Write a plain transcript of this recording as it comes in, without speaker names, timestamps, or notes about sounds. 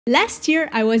Last year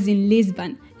I was in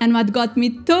Lisbon, and what got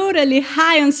me totally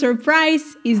high on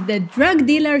surprise is that drug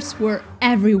dealers were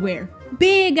everywhere.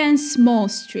 Big and small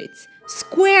streets,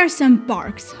 squares and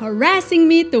parks, harassing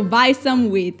me to buy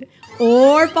some weed,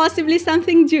 or possibly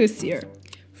something juicier.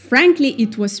 Frankly,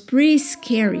 it was pretty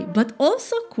scary, but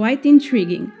also quite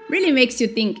intriguing. Really makes you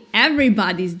think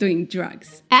everybody's doing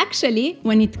drugs. Actually,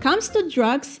 when it comes to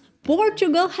drugs,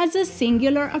 Portugal has a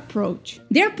singular approach.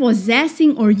 Their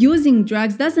possessing or using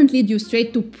drugs doesn't lead you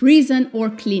straight to prison or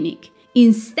clinic.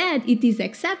 Instead, it is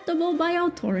acceptable by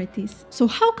authorities. So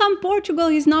how come Portugal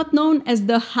is not known as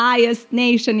the highest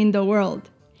nation in the world?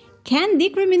 Can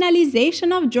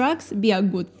decriminalization of drugs be a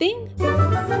good thing?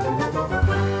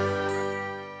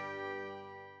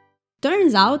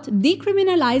 Turns out,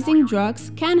 decriminalizing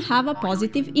drugs can have a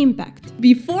positive impact.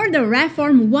 Before the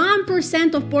reform,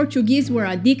 1% of Portuguese were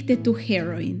addicted to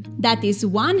heroin. That is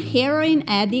one heroin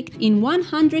addict in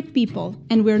 100 people,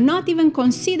 and we're not even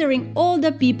considering all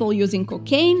the people using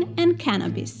cocaine and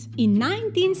cannabis. In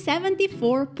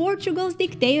 1974, Portugal's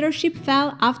dictatorship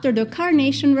fell after the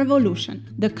Carnation Revolution.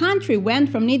 The country went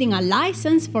from needing a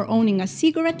license for owning a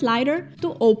cigarette lighter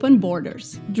to open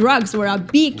borders. Drugs were a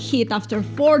big hit after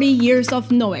 40 years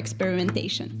of no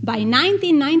experimentation. By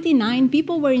 1999,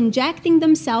 people were injecting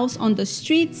themselves on the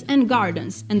streets and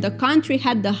gardens, and the country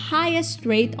had the highest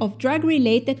rate of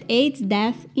drug-related AIDS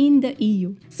death in the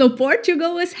EU. So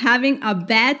Portugal was having a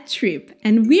bad trip,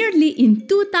 and weirdly in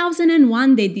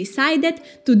 2001 they decided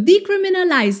to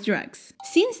decriminalize drugs.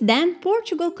 Since then,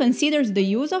 Portugal considers the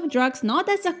use of drugs not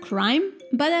as a crime,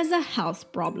 but as a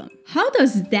health problem. How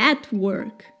does that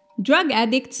work? Drug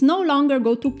addicts no longer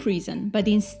go to prison, but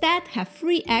instead have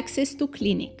free access to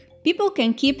clinic. People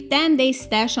can keep 10-day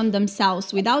stash on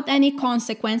themselves without any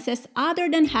consequences other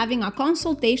than having a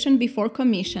consultation before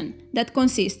commission that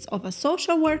consists of a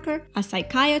social worker, a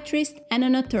psychiatrist, and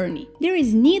an attorney. There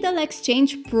is needle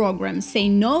exchange program Say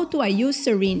No to a Used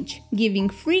Syringe, giving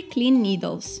free clean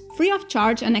needles. Free of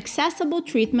charge and accessible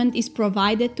treatment is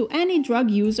provided to any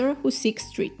drug user who seeks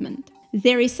treatment.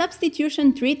 There is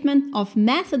substitution treatment of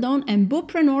methadone and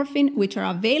buprenorphine, which are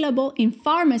available in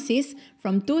pharmacies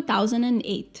from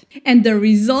 2008. And the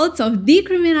results of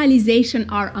decriminalization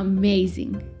are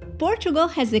amazing. Portugal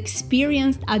has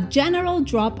experienced a general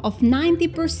drop of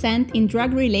 90% in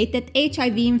drug-related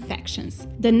HIV infections.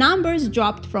 The numbers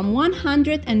dropped from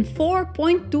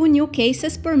 104.2 new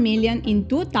cases per million in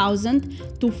 2000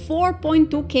 to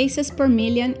 4.2 cases per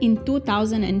million in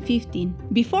 2015.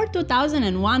 Before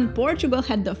 2001, Portugal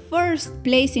had the first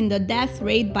place in the death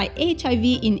rate by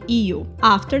HIV in EU.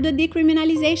 After the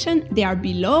decriminalization, they are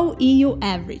below EU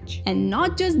average. And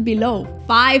not just below,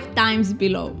 5 times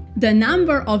below. The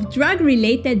number of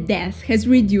drug-related deaths has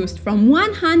reduced from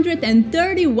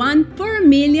 131 per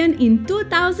million in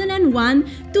 2001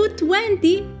 to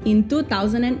 20 in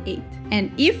 2008.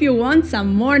 And if you want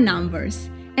some more numbers,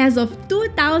 as of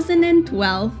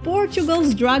 2012,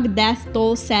 Portugal's drug death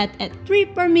toll sat at 3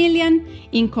 per million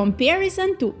in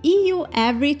comparison to EU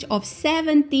average of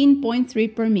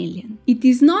 17.3 per million. It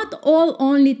is not all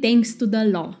only thanks to the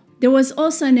law. There was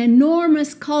also an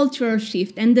enormous cultural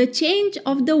shift and the change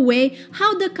of the way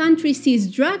how the country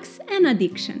sees drugs and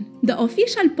addiction. The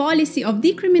official policy of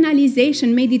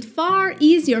decriminalization made it far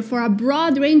easier for a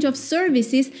broad range of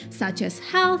services such as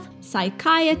health,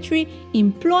 psychiatry,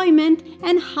 employment,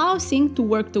 and housing to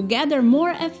work together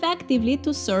more effectively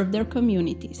to serve their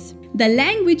communities. The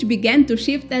language began to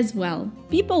shift as well.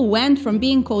 People went from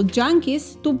being called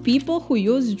junkies to people who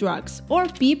use drugs, or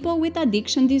people with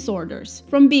addiction disorders,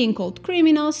 from being called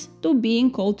criminals to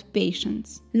being called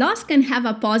patients. Laws can have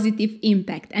a positive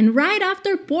impact, and right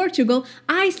after Portugal,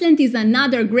 Iceland is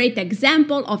another great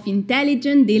example of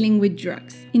intelligent dealing with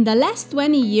drugs. In the last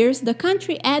 20 years, the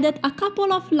country added a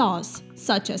couple of laws,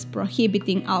 such as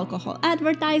prohibiting alcohol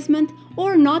advertisement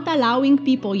or not allowing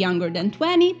people younger than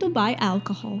 20 to buy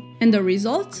alcohol. And the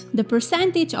result? The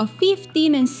percentage of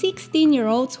 15 and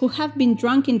 16-year-olds who have been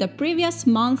drunk in the previous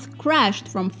month crashed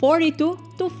from 42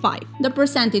 to 5. The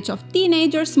percentage of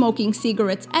teenagers smoking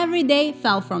cigarettes every day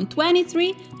fell from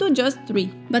 23 to just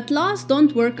 3. But laws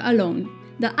don't work alone.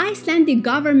 The Icelandic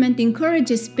government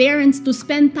encourages parents to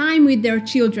spend time with their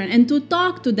children and to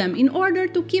talk to them in order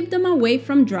to keep them away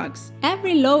from drugs.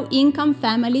 Every low-income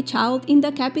family child in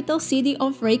the capital city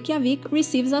of Reykjavik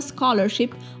receives a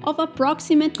scholarship of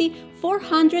approximately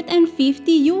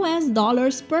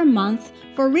 $450 per month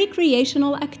for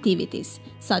recreational activities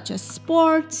such as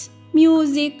sports,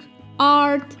 music,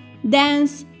 art,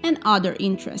 dance, and other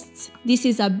interests. This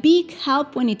is a big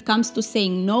help when it comes to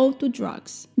saying no to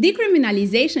drugs.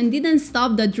 Decriminalization didn't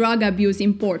stop the drug abuse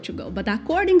in Portugal, but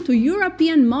according to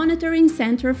European Monitoring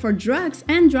Center for Drugs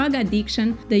and Drug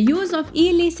Addiction, the use of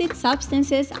illicit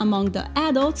substances among the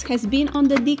adults has been on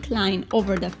the decline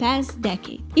over the past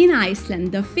decade. In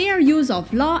Iceland, the fair use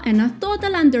of law and a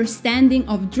total understanding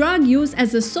of drug use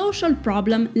as a social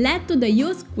problem led to the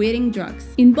youth quitting drugs.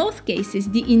 In both cases,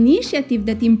 the initiative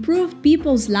that improved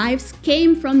people's lives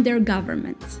came from their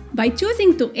governments. By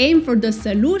choosing to aim for the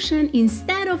solution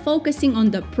instead of focusing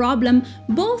on the problem,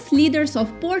 both leaders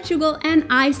of Portugal and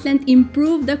Iceland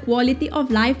improved the quality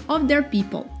of life of their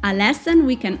people, a lesson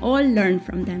we can all learn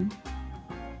from them.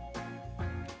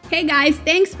 Hey guys,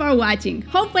 thanks for watching!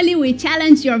 Hopefully we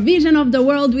challenged your vision of the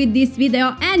world with this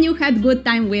video and you had good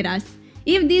time with us.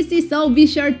 If this is so, be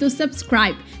sure to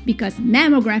subscribe, because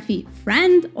mammography,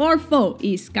 friend or foe,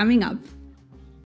 is coming up.